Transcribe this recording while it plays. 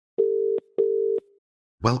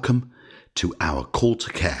Welcome to our Call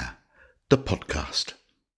to Care, the podcast.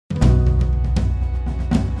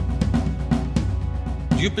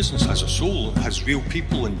 Your business has a soul, it has real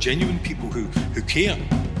people and genuine people who care.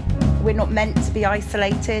 We're not meant to be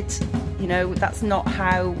isolated. You know, that's not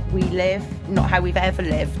how we live, not how we've ever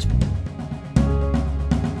lived.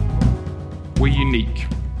 We're unique.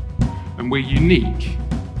 And we're unique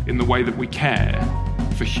in the way that we care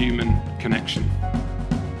for human connection.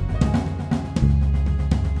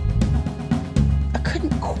 I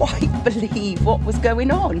couldn't quite believe what was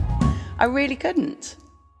going on. I really couldn't.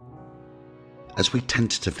 As we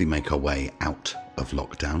tentatively make our way out of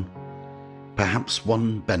lockdown, perhaps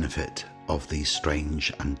one benefit of these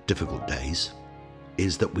strange and difficult days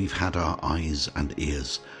is that we've had our eyes and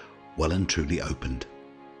ears well and truly opened.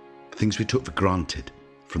 Things we took for granted,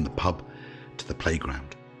 from the pub to the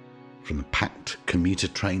playground, from the packed commuter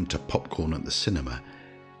train to popcorn at the cinema,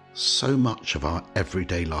 so much of our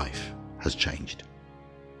everyday life has changed.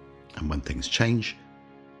 And when things change,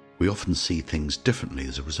 we often see things differently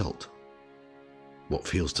as a result. What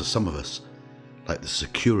feels to some of us like the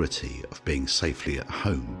security of being safely at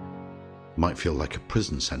home might feel like a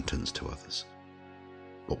prison sentence to others.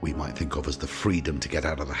 What we might think of as the freedom to get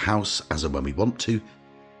out of the house as and when we want to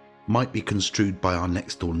might be construed by our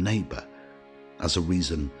next door neighbour as a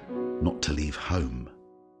reason not to leave home.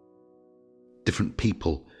 Different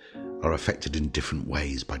people are affected in different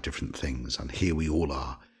ways by different things, and here we all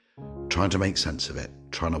are, trying to make sense of it,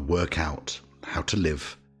 trying to work out how to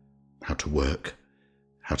live, how to work,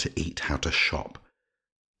 how to eat, how to shop,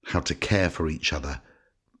 how to care for each other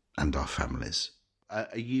and our families. Are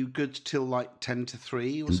you good till like 10 to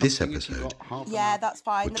 3 or something? In this episode, That's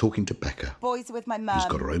fine. We're talking to Becca, Boys are with my mum, who's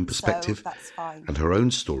got her own perspective, so that's fine, and her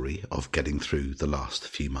own story of getting through the last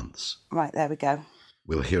few months. Right, there we go.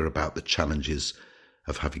 We'll hear about the challenges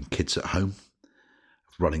of having kids at home,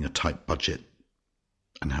 of running a tight budget,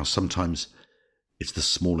 and how sometimes it's the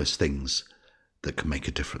smallest things that can make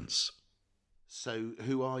a difference. So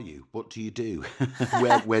who are you? What do you do?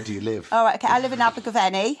 Where do you live? All right, okay. I live in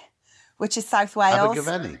Abergavenny, which is South Wales.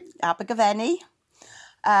 Abergavenny.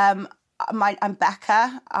 I'm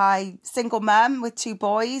Becca. I'm single mum with 2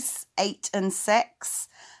 boys, 8 and 6,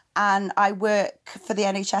 and I work for the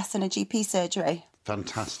NHS in a GP surgery.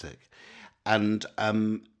 Fantastic. And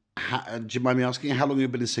do you mind me asking, how long have you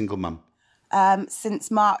been a single mum?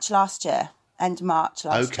 Since March last year, end March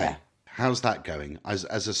last year. Okay. How's that going? As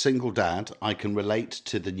a single dad, I can relate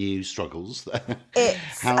to the new struggles.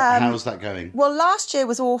 How's that going? Well, last year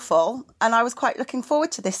was awful, and I was quite looking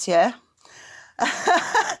forward to this year.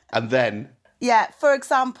 And then? Yeah, for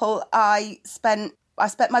example, I spent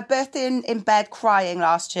my birthday in bed crying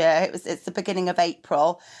last year. It's the beginning of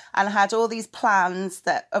April, and I had all these plans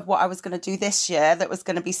of what I was going to do this year that was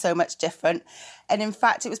going to be so much different. And in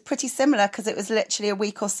fact, it was pretty similar because it was literally a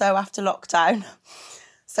week or so after lockdown.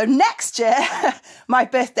 So next year, my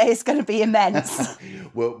birthday is going to be immense.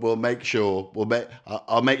 We'll make sure.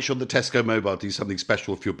 I'll make sure the Tesco Mobile do something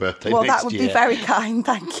special for your birthday. Well, next that would year. be very kind.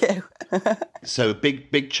 Thank you. So a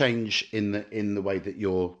big change in the way that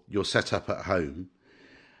you're set up at home,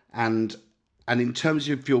 and in terms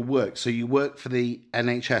of your work. So you work for the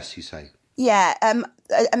NHS, you say? Yeah.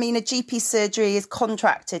 I mean, a GP surgery is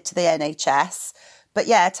contracted to the NHS, but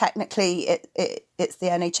yeah, technically it's the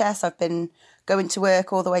NHS. I've been going to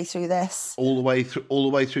work all the way through this. All the way through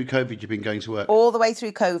COVID, you've been going to work? All the way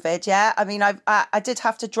through COVID, yeah. I mean, I did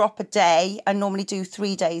have to drop a day. I normally do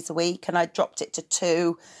 3 days a week, and I dropped it to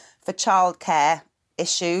 2 for childcare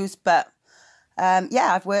issues. But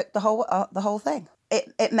I've worked the whole thing.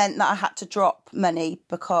 It meant that I had to drop money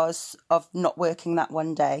because of not working that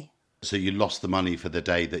one day. So you lost the money for the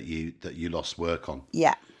day that you lost work on?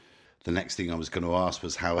 Yeah. The next thing I was going to ask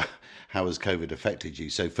was how has COVID affected you?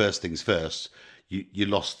 So first things first, you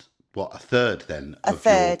lost, what, a third then of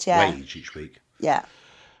your wage each week? Yeah.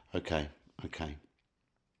 Okay.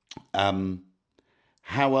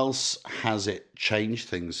 How else has it changed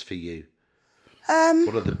things for you?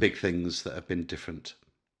 What are the big things that have been different?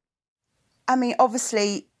 I mean,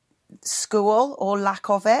 obviously, school or lack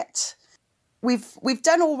of it. We've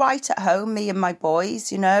done all right at home, me and my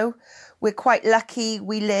boys, you know. We're quite lucky.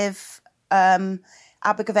 We live,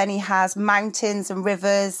 Abergavenny has mountains and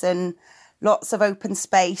rivers and lots of open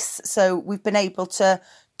space. So we've been able to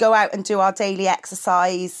go out and do our daily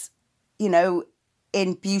exercise, you know,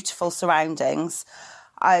 in beautiful surroundings.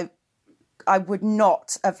 I would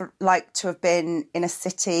not have liked to have been in a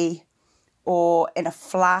city or in a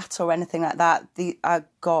flat or anything like that.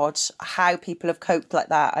 God, how people have coped like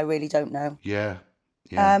that, I really don't know. Yeah.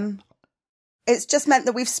 it's just meant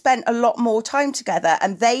that we've spent a lot more time together,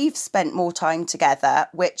 and they've spent more time together,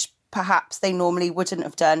 which perhaps they normally wouldn't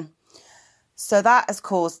have done. So that has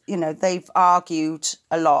caused, they've argued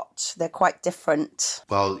a lot. They're quite different.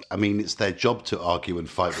 Well, I mean, it's their job to argue and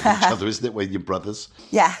fight with each other, isn't it, when you're brothers?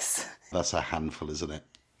 Yes. That's a handful, isn't it?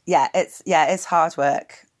 Yeah, it's hard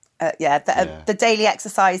work. The daily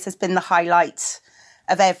exercise has been the highlight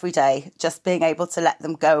of every day, just being able to let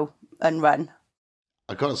them go and run.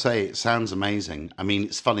 I've got to say, it sounds amazing. I mean,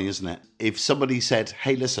 it's funny, isn't it? If somebody said,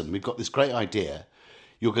 hey, listen, we've got this great idea.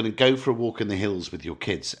 You're going to go for a walk in the hills with your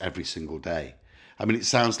kids every single day. I mean, it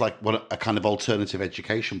sounds like a kind of alternative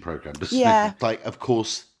education program. Yeah. Like, of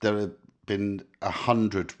course, there have been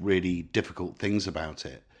 100 really difficult things about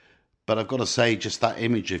it. But I've got to say, just that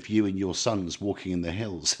image of you and your sons walking in the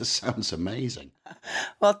hills sounds amazing.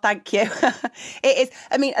 Well, thank you. It is.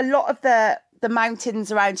 I mean, a lot of the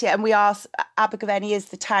mountains around here, and Abergavenny is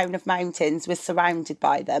the town of mountains. We're surrounded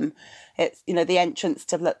by them. It's, the entrance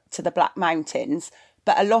to the Black Mountains.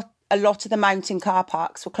 But a lot of the mountain car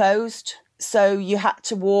parks were closed. So you had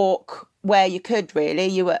to walk where you could,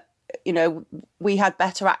 really. We had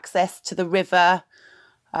better access to the river,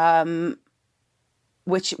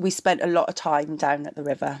 which we spent a lot of time down at the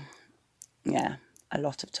river. Yeah, a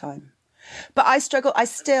lot of time. But I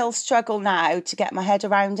still struggle now to get my head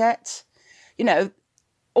around it.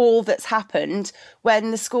 All that's happened when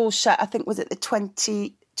the school shut, I think, was it the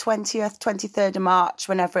 20th, 23rd of March,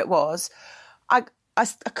 whenever it was, I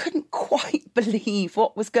couldn't quite believe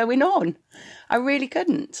what was going on. I really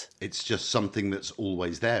couldn't. It's just something that's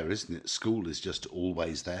always there, isn't it? School is just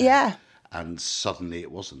always there. Yeah. And suddenly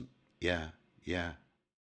it wasn't. Yeah, yeah.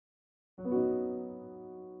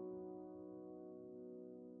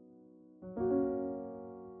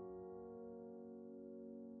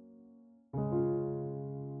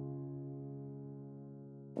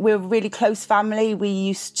 We're a really close family. We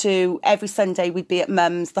used to, every Sunday we'd be at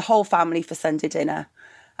Mum's, the whole family, for Sunday dinner.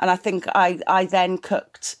 And I think I then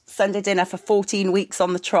cooked Sunday dinner for 14 weeks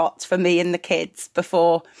on the trot for me and the kids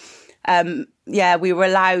before, we were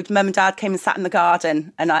allowed. Mum and Dad came and sat in the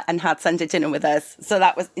garden and had Sunday dinner with us. So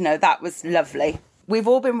that was lovely. We've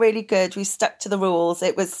all been really good. We stuck to the rules.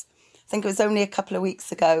 I think it was only a couple of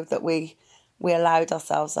weeks ago that we allowed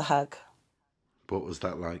ourselves a hug. What was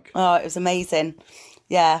that like? Oh, it was amazing.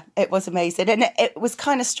 Yeah, it was amazing. And it was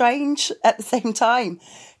kind of strange at the same time,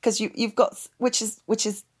 because you've got, which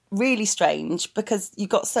is really strange, because you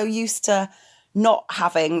got so used to not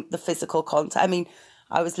having the physical contact. I mean,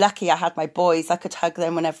 I was lucky I had my boys. I could hug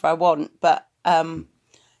them whenever I want. But to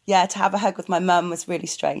have a hug with my mum was really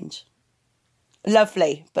strange.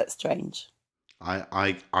 Lovely, but strange.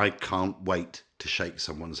 I can't wait to shake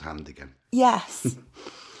someone's hand again. Yes.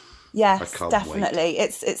 Yes, definitely.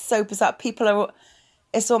 Wait. It's so bizarre. People are...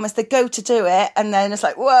 It's almost they go to do it and then it's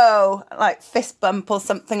like, whoa, like fist bump or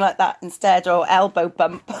something like that instead, or elbow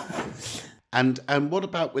bump. And what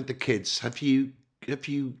about with the kids? Have you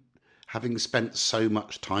having spent so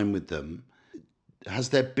much time with them, has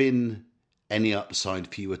there been any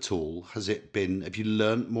upside for you at all? Have you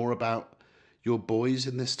learnt more about your boys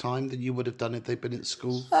in this time than you would have done if they'd been at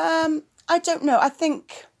school? I don't know.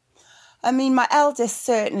 My eldest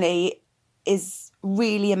certainly is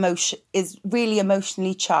really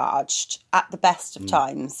emotionally charged at the best of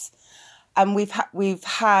times, and we've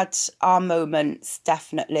had our moments,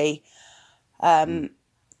 definitely.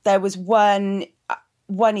 There was one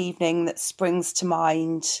evening that springs to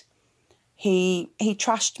mind. He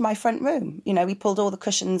trashed my front room. He pulled all the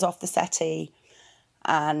cushions off the settee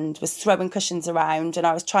and was throwing cushions around, and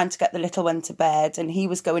I was trying to get the little one to bed, and he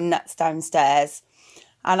was going nuts downstairs,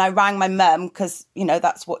 and I rang my mum because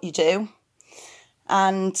that's what you do.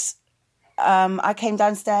 And I came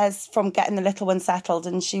downstairs from getting the little one settled,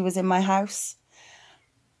 and she was in my house.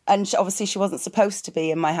 And obviously she wasn't supposed to be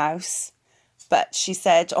in my house. But she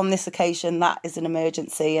said, on this occasion, that is an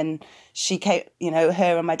emergency. And she came,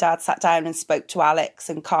 her and my dad sat down and spoke to Alex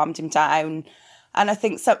and calmed him down. And I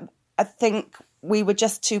think we were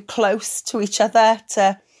just too close to each other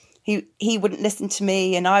he wouldn't listen to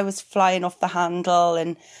me, and I was flying off the handle,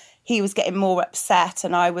 and he was getting more upset,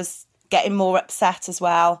 and I was getting more upset as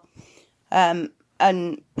well. And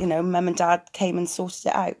Mum and Dad came and sorted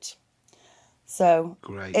it out. So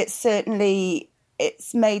great.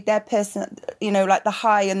 It's made their person, like the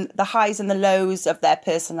highs and the lows of their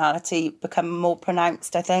personality become more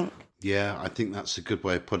pronounced, I think. Yeah, I think that's a good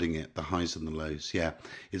way of putting it, the highs and the lows. Yeah,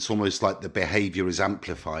 it's almost like the behaviour is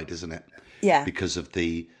amplified, isn't it? Yeah. Because of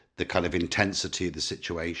the kind of intensity of the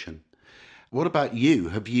situation. What about you?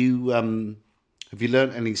 Have you learned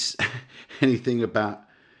anything about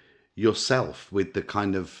yourself with the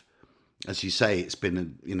kind of as you say, it's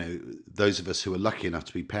been, those of us who are lucky enough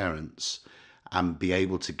to be parents and be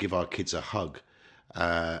able to give our kids a hug,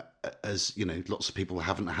 as lots of people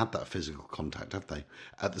haven't had that physical contact, have they?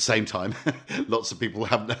 At the same time, lots of people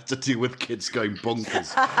haven't had to deal with kids going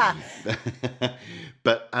bonkers.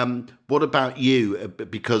 But what about you?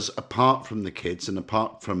 Because apart from the kids and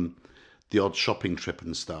apart from the odd shopping trip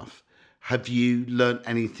and stuff, have you learnt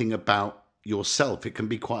anything about yourself? It can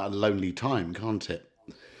be quite a lonely time, can't it?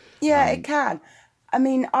 Yeah, it can. I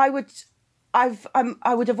mean, I would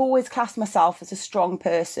have always classed myself as a strong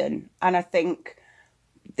person, and I think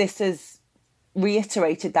this has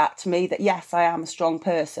reiterated that to me, that yes, I am a strong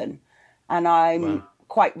person and I'm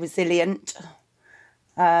quite resilient.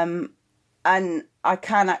 And I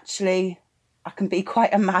can be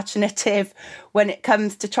quite imaginative when it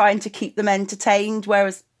comes to trying to keep them entertained,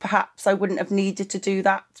 whereas perhaps I wouldn't have needed to do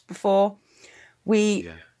that before. We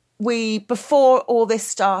before all this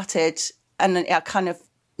started, and I kind of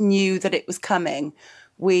knew that it was coming,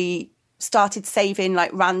 we started saving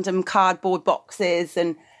like random cardboard boxes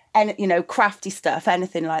and crafty stuff,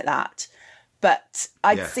 anything like that. But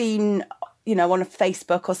I'd seen, on a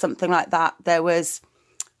Facebook or something like that, there was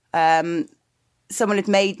someone had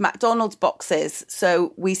made McDonald's boxes.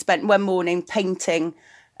 So we spent one morning painting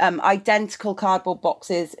identical cardboard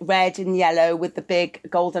boxes, red and yellow with the big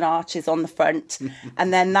golden arches on the front.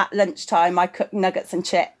 And then that lunchtime, I cooked nuggets and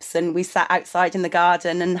chips and we sat outside in the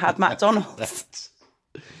garden and had McDonald's. That's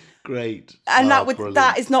great. And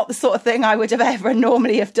that is not the sort of thing I would have ever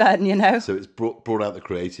normally have done, So it's brought out the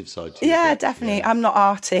creative side to you. Yeah, definitely. Yeah. I'm not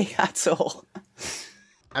arty at all.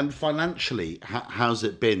 And financially, how's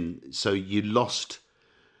it been? So you lost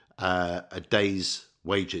a day's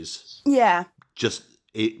wages. Yeah.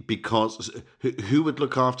 Because who would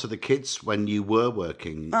look after the kids when you were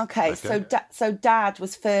working? Okay, so Dad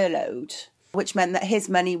was furloughed, which meant that his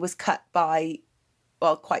money was cut by,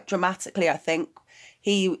 quite dramatically, I think.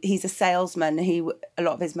 He's a salesman. A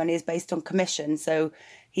lot of his money is based on commission, so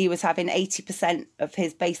he was having 80% of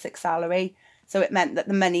his basic salary. So it meant that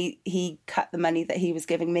he cut the money that he was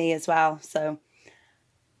giving me as well. So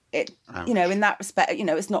it, ouch. In that respect,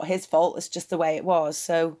 it's not his fault. It's just the way it was.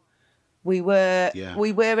 So we were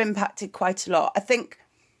impacted quite a lot. I think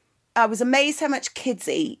I was amazed how much kids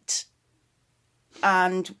eat,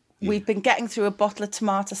 and we've been getting through a bottle of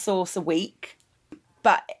tomato sauce a week.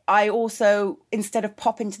 But I also, instead of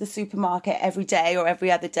popping to the supermarket every day or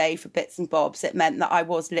every other day for bits and bobs, it meant that I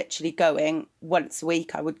was literally going once a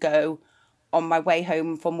week. I would go on my way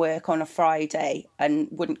home from work on a Friday and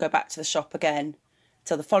wouldn't go back to the shop again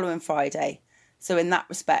till the following Friday. So in that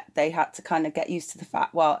respect, they had to kind of get used to the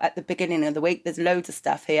fact, well, at the beginning of the week, there's loads of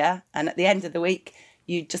stuff here. And at the end of the week,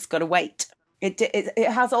 you just got to wait. It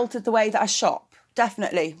has altered the way that I shop,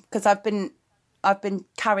 definitely, because I've been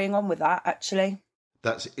carrying on with that, actually.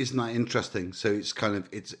 Isn't that interesting? So it's kind of,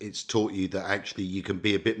 it's taught you that actually you can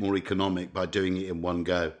be a bit more economic by doing it in one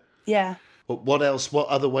go. Yeah. But what else? What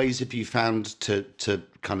other ways have you found to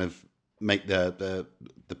kind of make the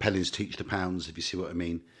pennies teach the pounds, if you see what I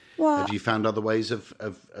mean? Well, have you found other ways of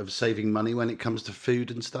saving money when it comes to food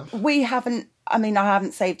and stuff? I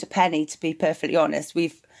haven't saved a penny, to be perfectly honest.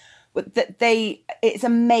 It's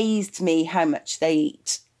amazed me how much they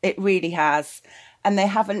eat. It really has. And they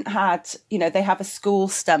haven't had, they have a school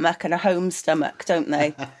stomach and a home stomach, don't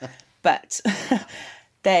they? But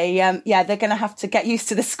they're going to have to get used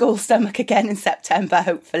to the school stomach again in September,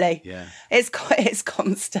 hopefully. Yeah. It's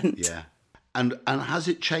constant. Yeah. And has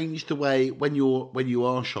it changed the way when you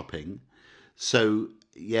are shopping? So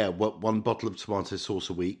yeah, one bottle of tomato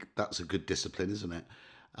sauce a week, that's a good discipline, isn't it?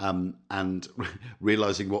 And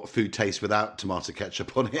realising what food tastes without tomato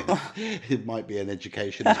ketchup on it, it might be an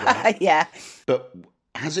education as well. Yeah. But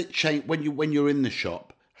has it changed when you're in the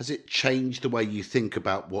shop? Has it changed the way you think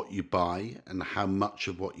about what you buy and how much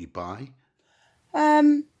of what you buy?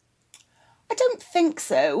 I don't think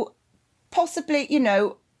so. Possibly,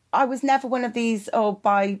 I was never one of these,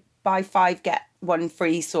 buy 5, get 1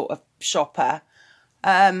 free sort of shopper.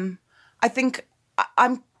 I think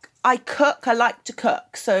I cook, I like to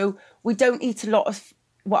cook. So we don't eat a lot of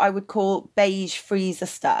what I would call beige freezer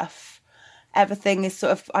stuff. Everything is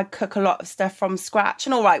I cook a lot of stuff from scratch.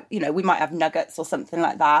 And all right, we might have nuggets or something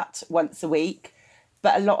like that once a week.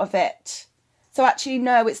 But a lot of it... So actually,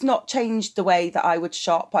 no, it's not changed the way that I would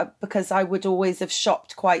shop because I would always have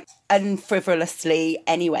shopped quite unfrivolously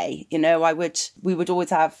anyway. We would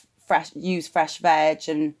always have use fresh veg,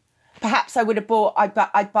 and perhaps I would have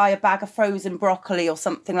I'd buy a bag of frozen broccoli or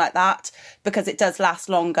something like that because it does last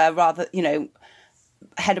longer rather,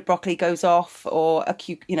 head of broccoli goes off or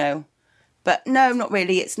but no, not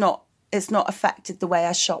really. It's not affected the way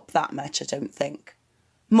I shop that much, I don't think.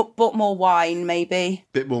 But more wine, maybe.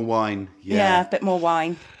 Bit more wine, Yeah, a bit more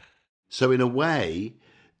wine. So in a way,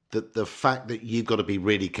 the fact that you've got to be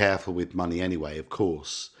really careful with money anyway, of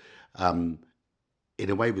course, in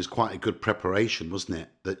a way was quite a good preparation, wasn't it?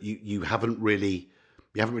 That you haven't really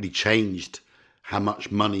changed how much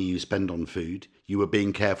money you spend on food. You were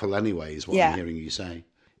being careful anyway, is what I'm hearing you say.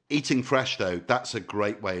 Eating fresh, though, that's a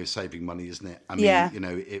great way of saving money, isn't it? I mean, you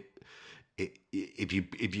know, if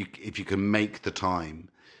you can make the time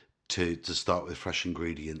to start with fresh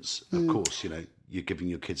ingredients, of course, you know, you're giving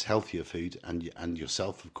your kids healthier food and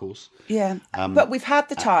yourself, of course. Yeah, but we've had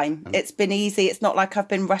the time. It's been easy. It's not like I've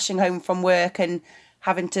been rushing home from work and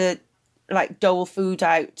having to like dole food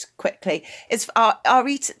out quickly. It's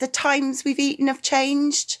the times we've eaten have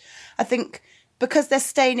changed. I think because they're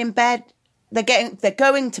staying in bed, they're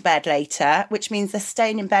going to bed later, which means they're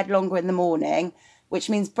staying in bed longer in the morning, which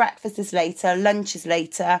means breakfast is later, lunch is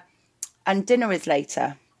later, and dinner is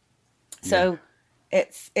later. So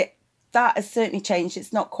that has certainly changed.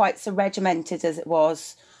 It's not quite so regimented as it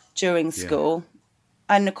was during school.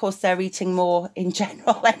 And of course, they're eating more in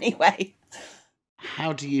general anyway.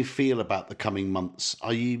 How do you feel about the coming months?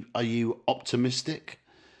 Are you optimistic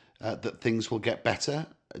that things will get better?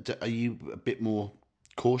 Are you a bit more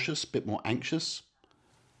cautious, a bit more anxious?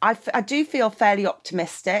 I do feel fairly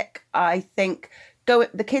optimistic. I think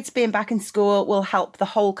the kids being back in school will help the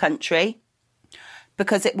whole country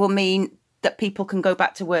because it will mean that people can go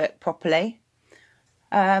back to work properly.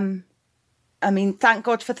 I mean, thank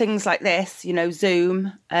God for things like this, you know,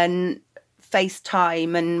 Zoom and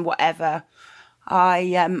FaceTime and whatever.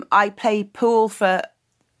 I play pool for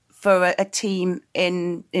a team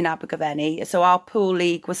in Abergavenny. So our pool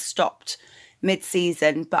league was stopped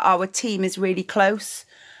mid-season, but our team is really close.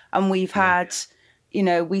 And we've had, you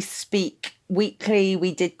know, we speak weekly,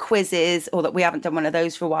 we did quizzes, or that we haven't done one of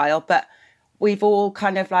those for a while, but we've all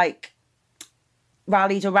kind of like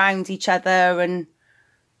rallied around each other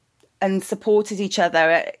and supported each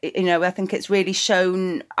other. You know, I think it's really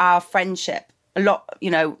shown our friendship a lot,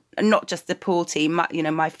 you know, not just the pool team, you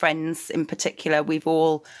know, my friends in particular, we've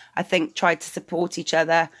all, I think, tried to support each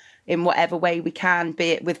other in whatever way we can,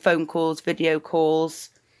 be it with phone calls, video calls,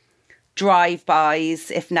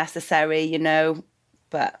 drive-bys if necessary, you know.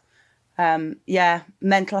 But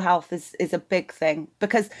mental health is a big thing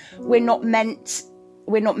because we're not meant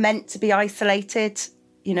to be isolated.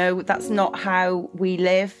 You know, that's not how we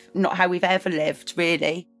live, not how we've ever lived,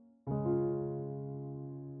 really.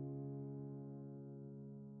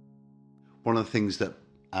 One of the things that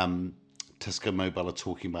Tesco Mobile are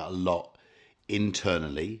talking about a lot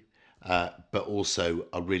internally, but also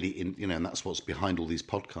are really and that's what's behind all these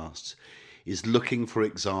podcasts, is looking for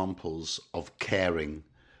examples of caring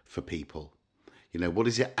for people. You know, what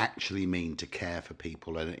does it actually mean to care for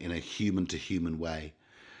people in a human-to-human way?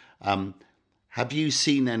 Have you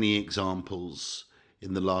seen any examples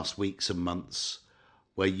in the last weeks and months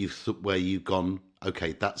where you've gone,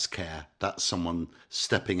 okay, that's care, that's someone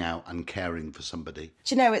stepping out and caring for somebody?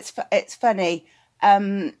 Do you know, it's funny.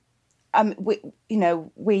 It's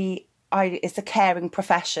a caring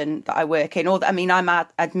profession that I work in. I'm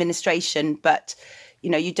at administration, but you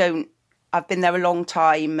know, I've been there a long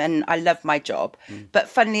time and I love my job. But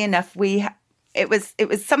funnily enough, it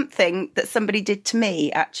was something that somebody did to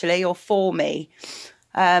me, actually, or for me.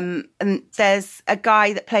 And there's a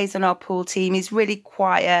guy that plays on our pool team. He's really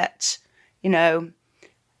quiet, you know,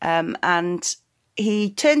 and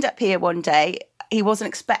he turned up here one day. He wasn't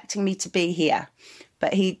expecting me to be here,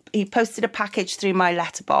 but he posted a package through my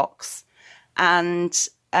letterbox and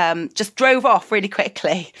just drove off really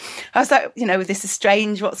quickly. I was like, you know, this is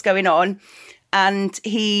strange. What's going on? And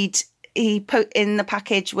he put in the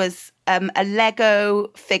package was a Lego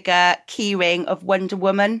figure keyring of Wonder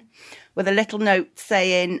Woman with a little note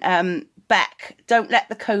saying, Beck, don't let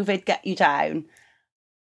the COVID get you down.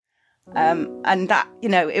 And that, you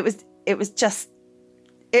know, it was just,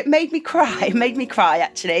 it made me cry. It made me cry,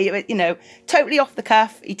 actually. It was, you know, totally off the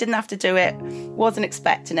cuff. He didn't have to do it. Wasn't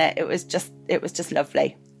expecting it. It was just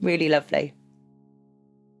lovely. Really lovely.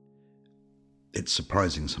 It's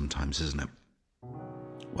surprising sometimes, isn't it?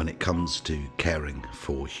 When it comes to caring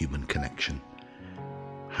for human connection,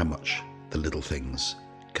 how much the little things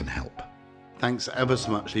can help. Thanks ever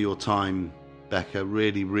so much for your time, Becca.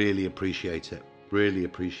 Really, really appreciate it. Really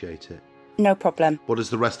appreciate it. No problem. What does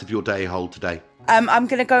the rest of your day hold today? I'm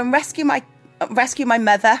going to go and rescue my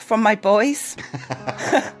mother from my boys.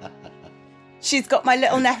 She's got my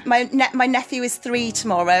little my nephew is 3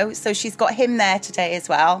 tomorrow, so she's got him there today as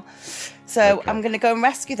well. So Okay. I'm going to go and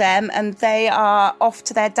rescue them, and they are off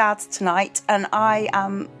to their dad's tonight, and I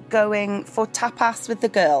am going for tapas with the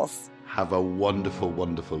girls. Have a wonderful,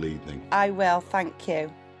 wonderful evening. I will, thank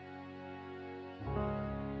you.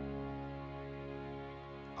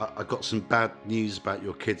 I got some bad news about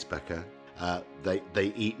your kids, Becca.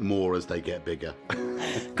 They eat more as they get bigger.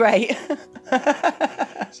 Great.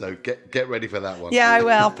 So get ready for that one. Yeah, I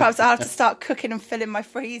will. Perhaps I'll have to start cooking and filling my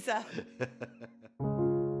freezer.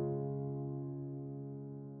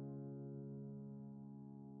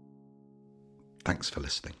 Thanks for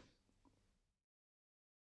listening.